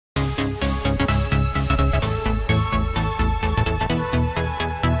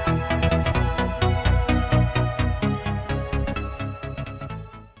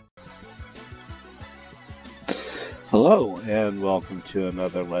Hello, and welcome to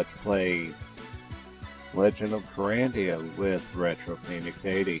another Let's Play Legend of Kyrandia with Retro Phoenix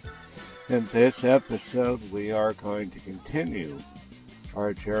 80. In this episode, we are going to continue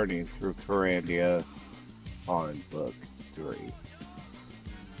our journey through Kyrandia on Book 3.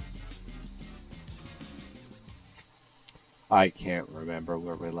 I can't remember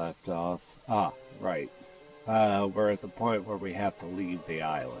where we left off. Ah, right. We're at the point where we have to leave the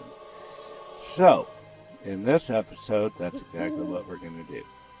island. So, in this episode, that's exactly what we're going to do.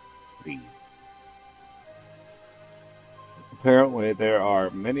 Leave. Apparently, there are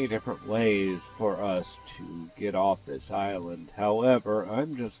many different ways for us to get off this island. However,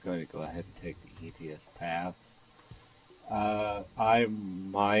 I'm just going to go ahead and take the easiest path. I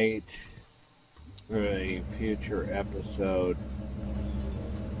might, in a future episode,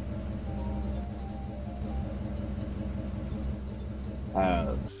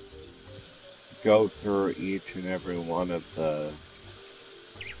 go through each and every one of the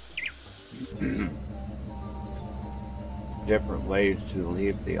different ways to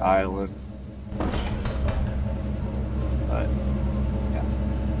leave the island. But, yeah.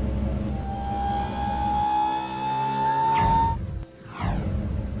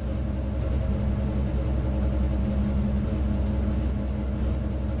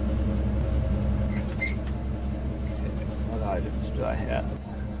 Okay, what items do I have?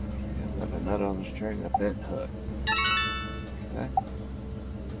 I've got a nut on the string, a bent hook. Okay.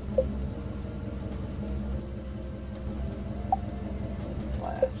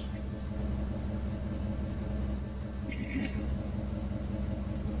 Flask.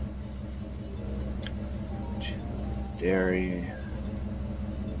 Dairy.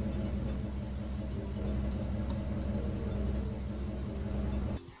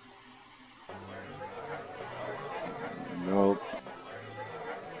 Nope.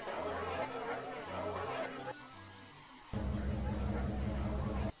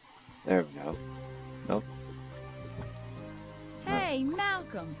 There we go. Nope. Hey,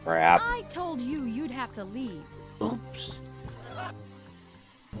 Malcolm. Crap. I told you you'd have to leave. Oops.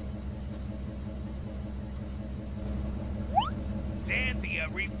 Xanthia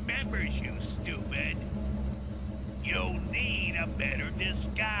remembers you, stupid. You'll need a better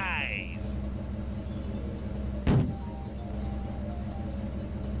disguise.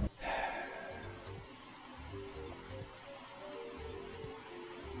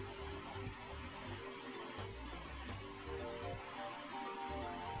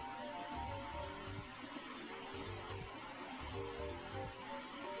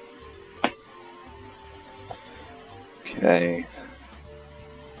 Okay.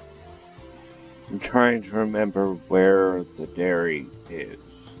 I'm trying to remember where the dairy is.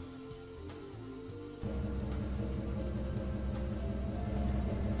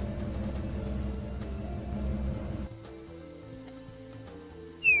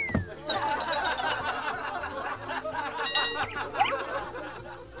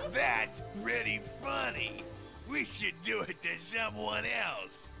 That's pretty funny. We should do it to someone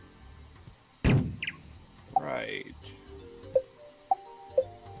else. Right.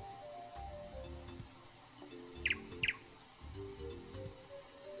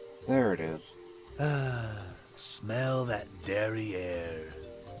 There it is. Ah, smell that dairy air.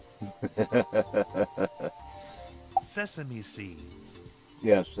 Sesame seeds.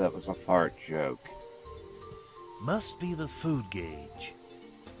 Yes, that was a fart joke. Must be the food gauge.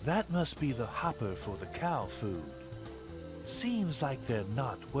 That must be the hopper for the cow food. Seems like they're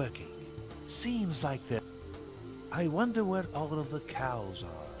not working. Seems like they're... I wonder where all of the cows are.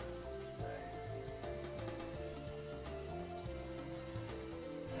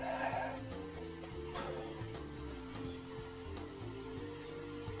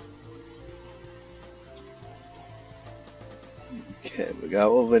 Okay, we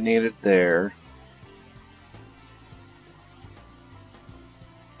got what we needed there.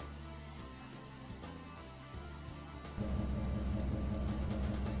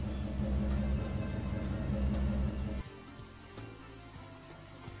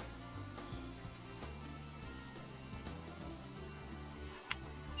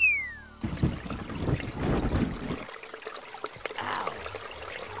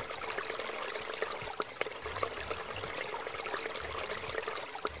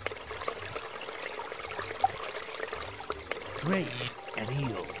 Great and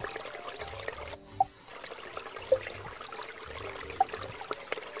eel.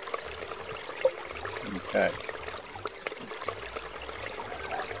 Okay.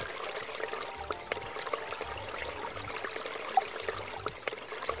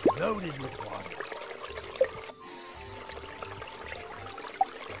 Loaded with water.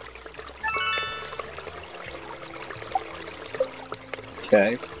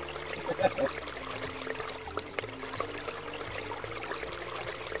 Okay.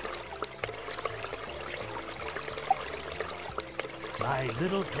 My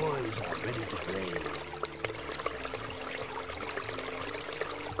little toys are ready to play.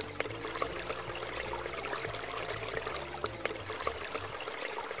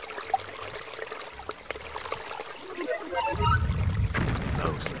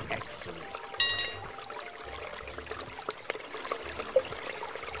 Most excellent.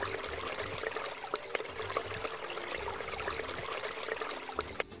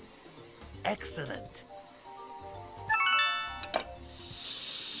 Excellent.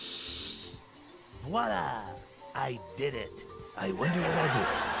 Voila! I did it. I wonder what I did.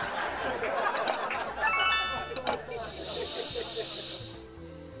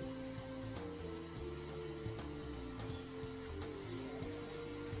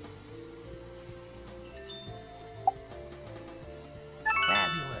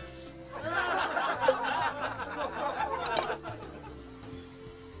 Fabulous.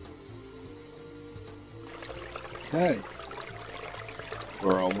 Okay.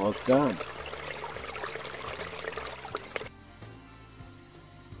 We're almost done.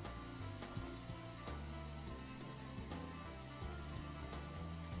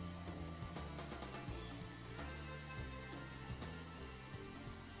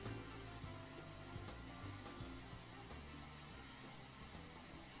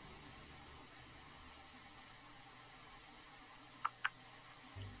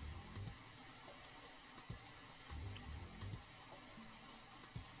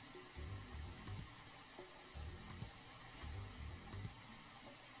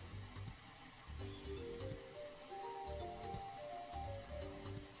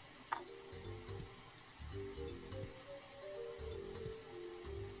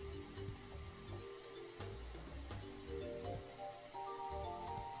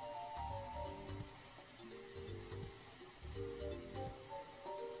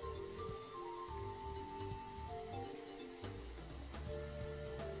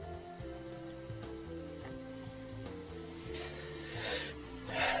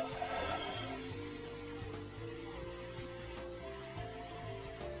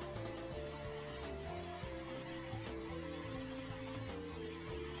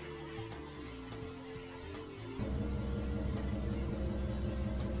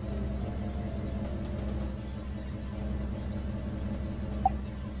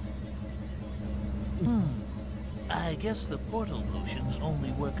 I guess the portal potions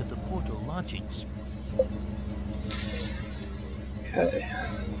only work at the portal launching spot. Okay.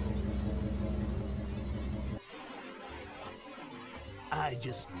 I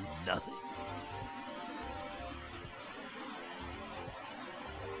just knew nothing.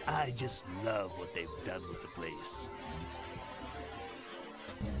 I just love what they've done with the place.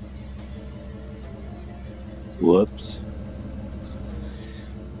 Whoops.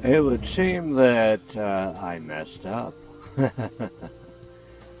 It would seem that I messed up.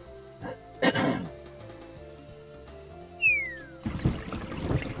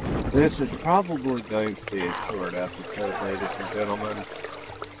 This is probably going to be a short episode, ladies and gentlemen.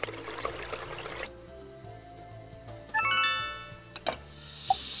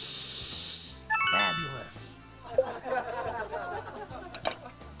 Fabulous.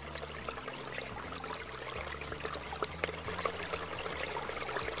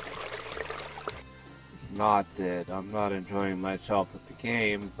 Not that I'm not enjoying myself at the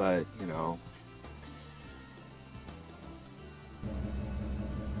game, but, you know.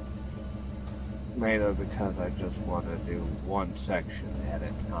 Mainly because I just want to do one section at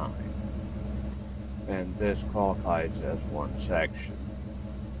a time. And this qualifies as one section.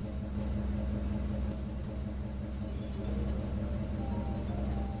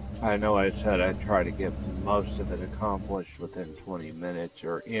 I know I said I'd try to get most of it accomplished within 20 minutes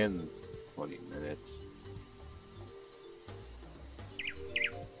or in 20 minutes.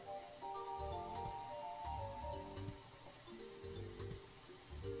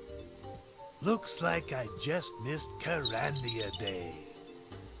 Looks like I just missed Kyrandia Day.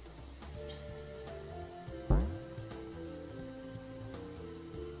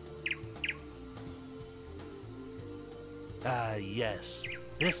 Yes.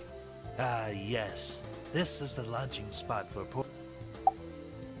 Yes. This is the launching spot for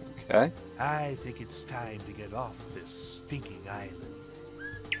Okay. I think it's time to get off this stinking island.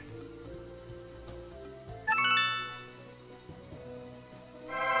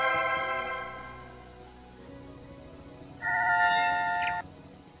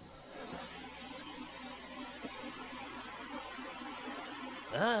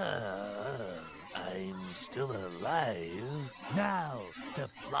 I'm still alive. Now, to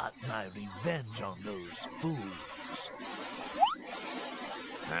plot my revenge on those fools.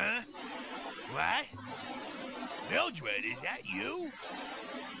 Huh? What? Mildred, is that you?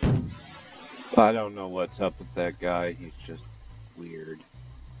 I don't know what's up with that guy. He's just weird.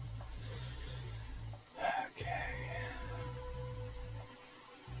 Okay.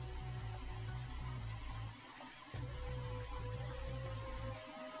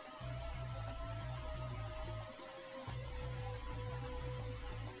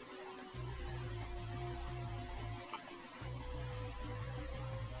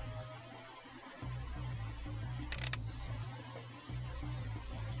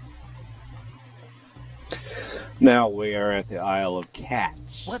 Now we are at the Isle of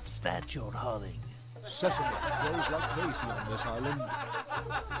Cats. What's that you're hauling? Sesame grows like crazy on this island.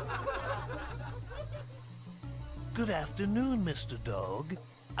 Good afternoon, Mr. Dog.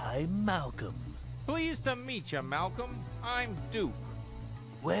 I'm Malcolm. Pleased to meet you, Malcolm. I'm Duke.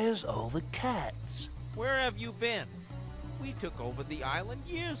 Where's all the cats? Where have you been? We took over the island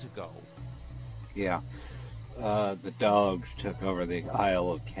years ago. Yeah. The dogs took over the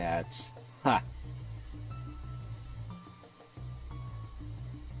Isle of Cats. Ha!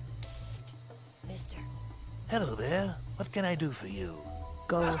 Psst, mister. Hello there. What can I do for you?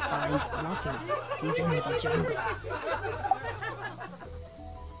 Go find Fluffy. He's in the jungle.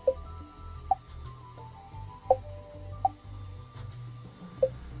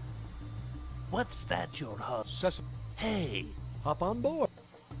 What's that you're hauling? Sesame, Hey, hop on board.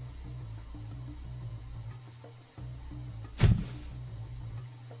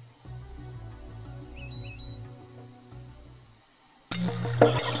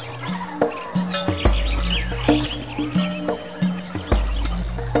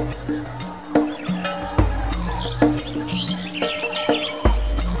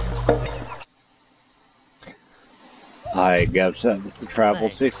 I guess that was the travel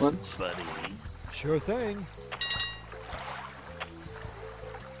thanks, sequence. buddy. Sure thing.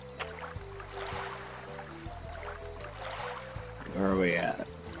 Where are we at?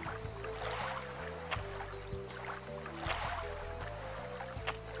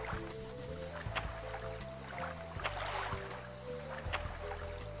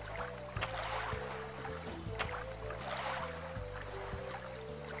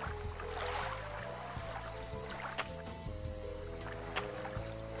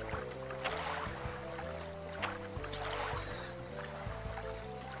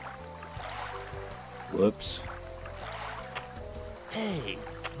 Whoops. Hey,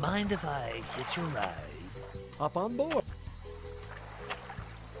 mind if I hitch a ride? Hop on board.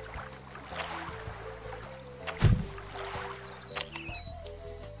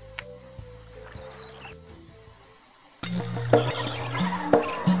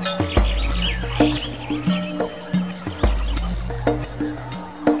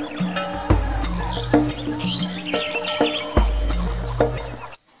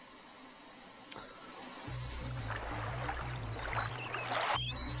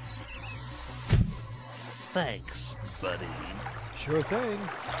 Thanks, buddy. Sure thing.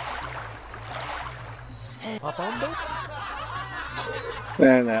 Hop on board.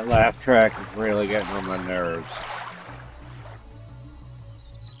 Man, that laugh track is really getting on my nerves.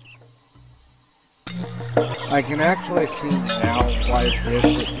 I can actually see now why this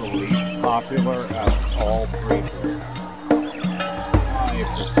is the least popular of all three books.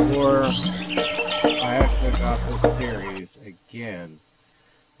 Before I actually got this series again,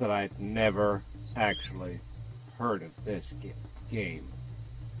 that I'd never actually heard of this game.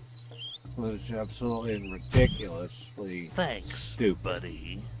 It was absolutely and ridiculously Thanks, stupid.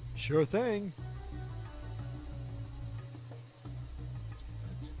 buddy. Sure thing.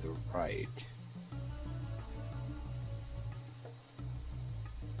 To the right.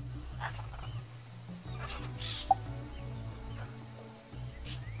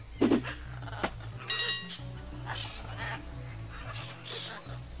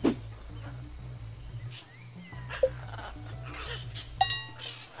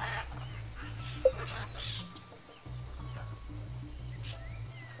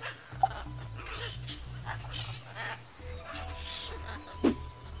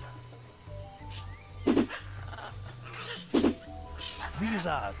 These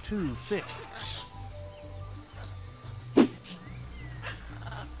are too thick.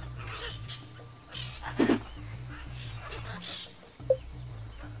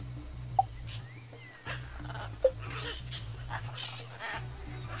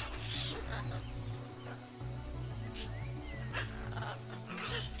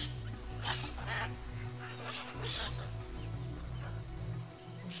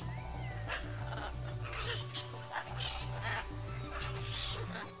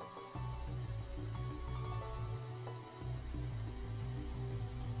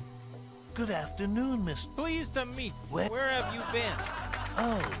 Good afternoon, Miss... Pleased to meet. Where- Where have you been?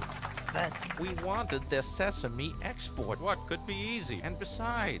 Oh, that... We wanted the sesame export. What could be easy? And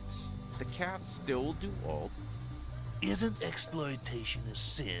besides, the cats still do all. Isn't exploitation a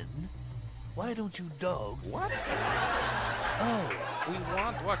sin? Why don't you dog? What? Oh, We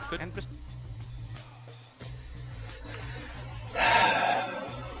want what could and Psst.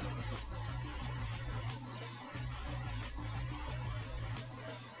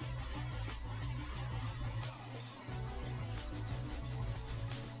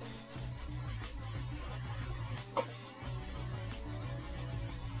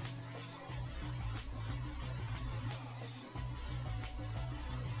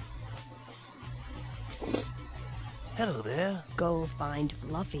 hello there. Go find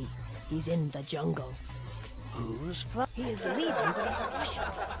Fluffy. He's in the jungle. Who's Fluff? He is leaving the revolution.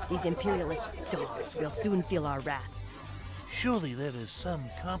 These imperialist dogs will soon feel our wrath. Surely there is some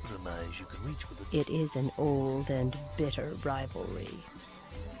compromise you can reach with it. It is an old and bitter rivalry.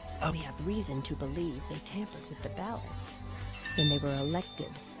 We have reason to believe they tampered with the ballots when they were elected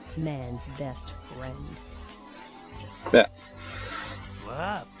man's best friend. Yeah.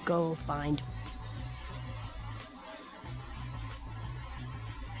 What? Go find...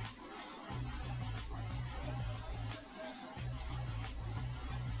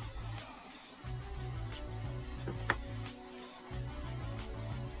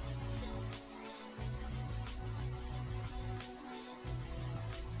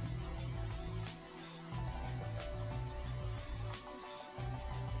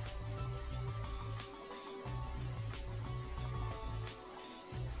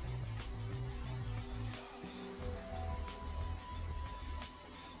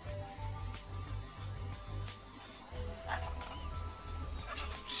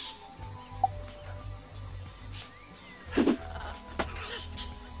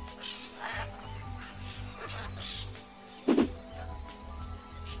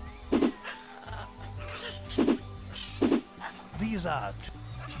 These are...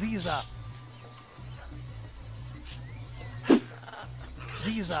 These are...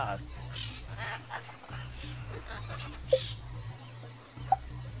 These are...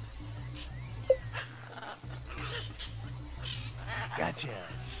 Gotcha.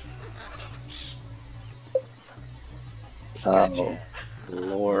 Oh,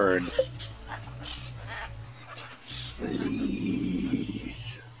 Lord. Please.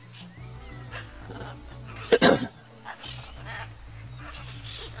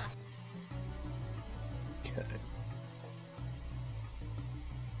 Okay.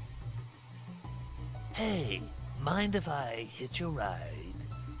 Hey, mind if I hitch a ride?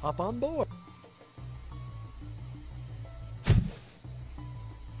 Hop on board.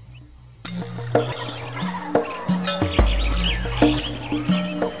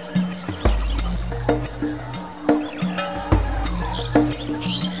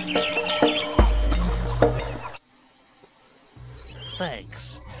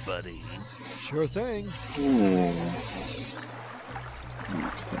 Thanks, buddy. Sure thing.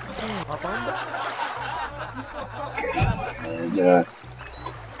 Hop on board. And,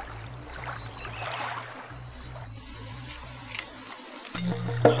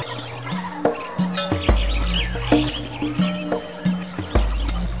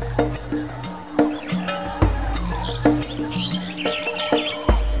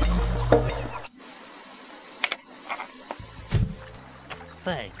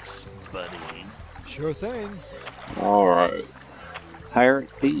 Thanks, buddy. Sure thing. Alright. Pirate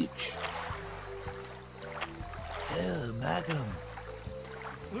Beach. Oh, Malcolm.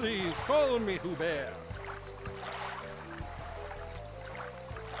 Please call me Hubert.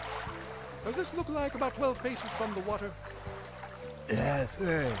 Does this look like about 12 paces from the water? Yes,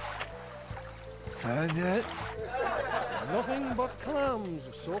 sir. Found it? Nothing but clams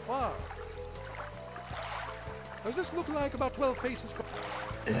so far. Does this look like about 12 paces from...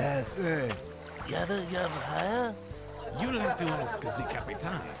 Yes, sir. Yada yada higher? You'll have to ask the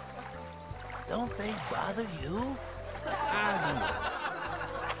Capitan. Don't they bother you? I don't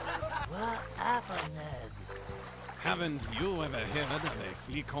know. What happened then? Haven't you ever heard of a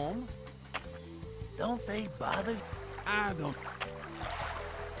flea comb? Don't they bother you? I don't.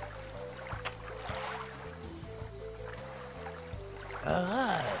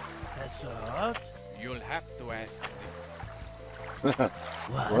 Alright, that's all. You'll have to ask them.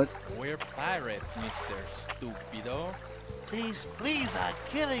 What? What? We're pirates, Mr. Stupido. These fleas are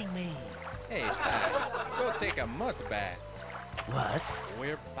killing me. Hey, pal, go take a mud bath. What?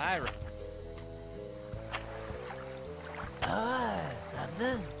 We're pirates. Alright,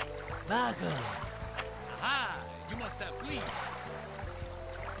 something. Malcolm. Aha! You must have fleas.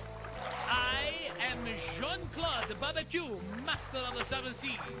 I Jean-Claude Barbecue, master of the seven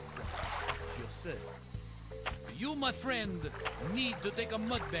seas. Je sais. You, my friend, need to take a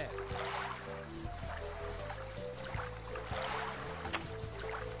mud bath.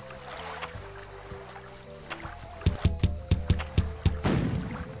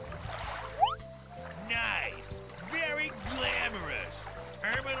 Nice. Very glamorous.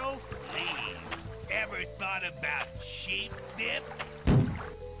 Terminal fleas. Ever thought about sheep dip?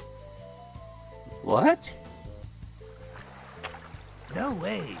 What? No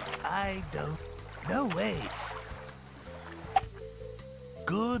way. I don't. No way.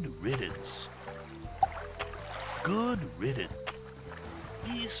 Good riddance. Good riddance.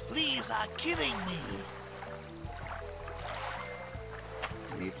 These fleas are killing me.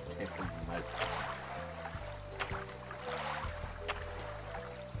 Need to take a mud.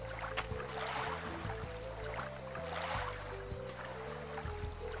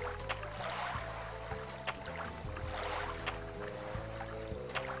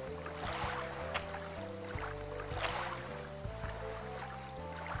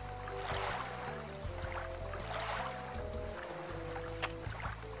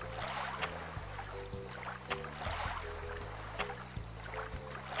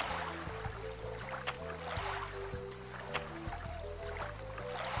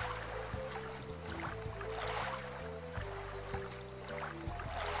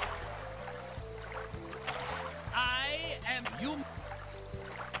 You...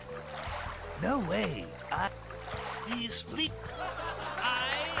 No way. These fleas.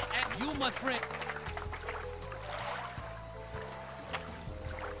 You, my friend.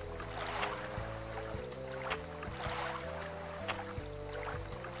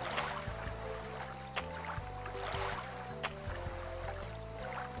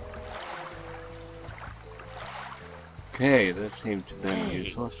 Okay, this seems to have been Hey,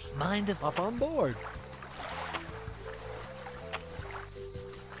 useless. mind if Hop on board.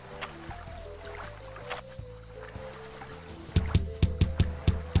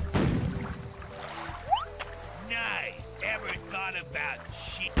 Nice. Ever thought about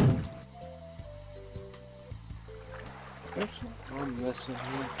sheep? There's one missing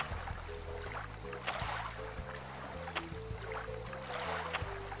here.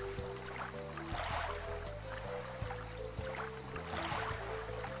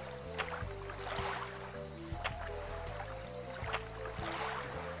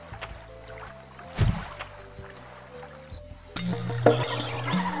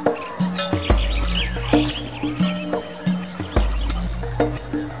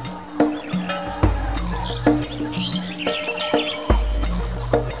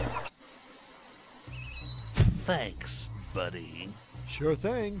 Thanks, buddy. Sure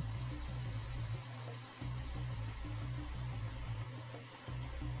thing.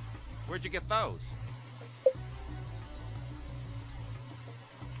 Where'd you get those?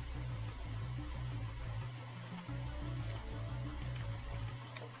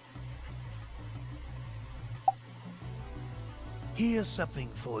 Here's something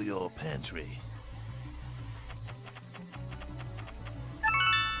for your pantry.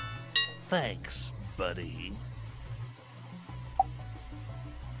 Thanks, buddy.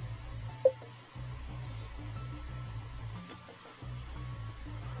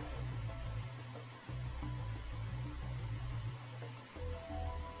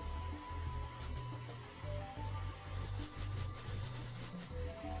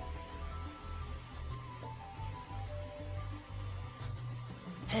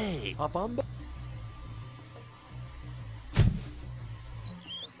 Hey, Hop on board.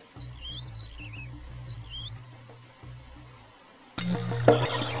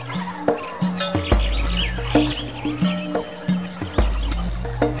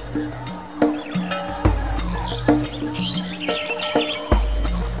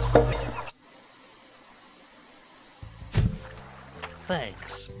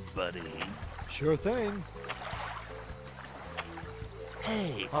 thanks, buddy. Sure thing.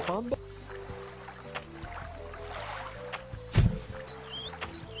 Hey, Hop on board.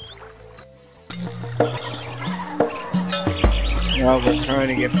 Well, we're trying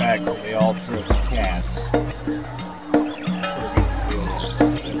to get back to the altar of the cats.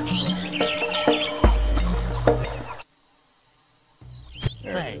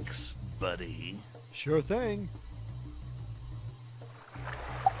 There it is. thanks, buddy. Sure thing.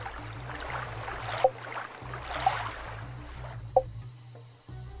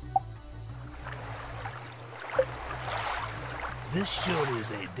 This sure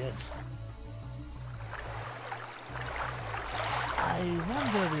is a dense. I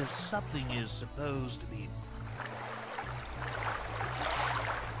wonder if something is supposed to be.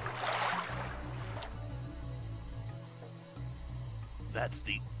 That's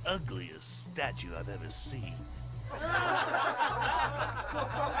the ugliest statue I've ever seen.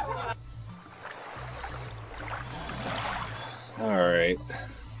 Alright.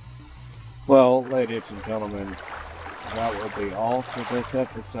 Well, ladies and gentlemen, that will be all for this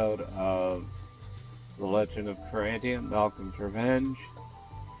episode of The Legend of Kyrandia, Malcolm's Revenge.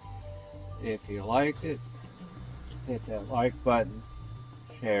 If you liked it, hit that like button,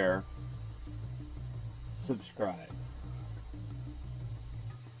 share, subscribe.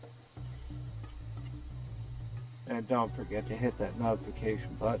 And don't forget to hit that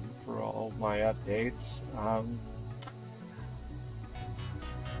notification button for all my updates.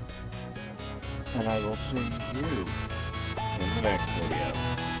 And I will see you in the next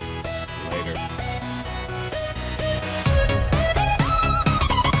video.